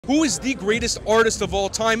Who is the greatest artist of all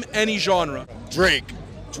time, any genre? Drake.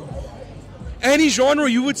 Any genre,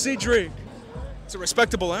 you would say Drake. It's a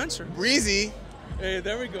respectable answer. Breezy. Hey,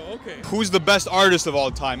 there we go. Okay. Who's the best artist of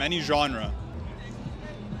all time? Any genre.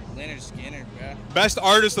 Leonard Skinner, bro. Best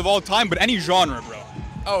artist of all time, but any genre, bro.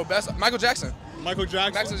 Oh, best Michael Jackson. Michael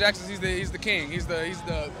Jackson. Michael Jackson, he's the king. He's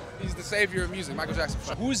the savior of music. Michael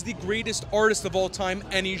Jackson. Who is the greatest artist of all time,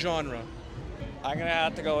 any genre? I'm gonna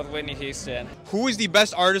have to go with Whitney Houston. Who is the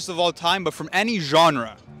best artist of all time, but from any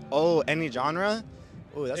genre? Oh, any genre?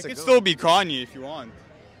 Oh, that's It a could good still one. be Kanye if you want.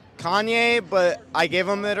 Kanye, but I gave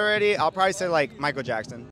him it already. I'll probably say like Michael Jackson.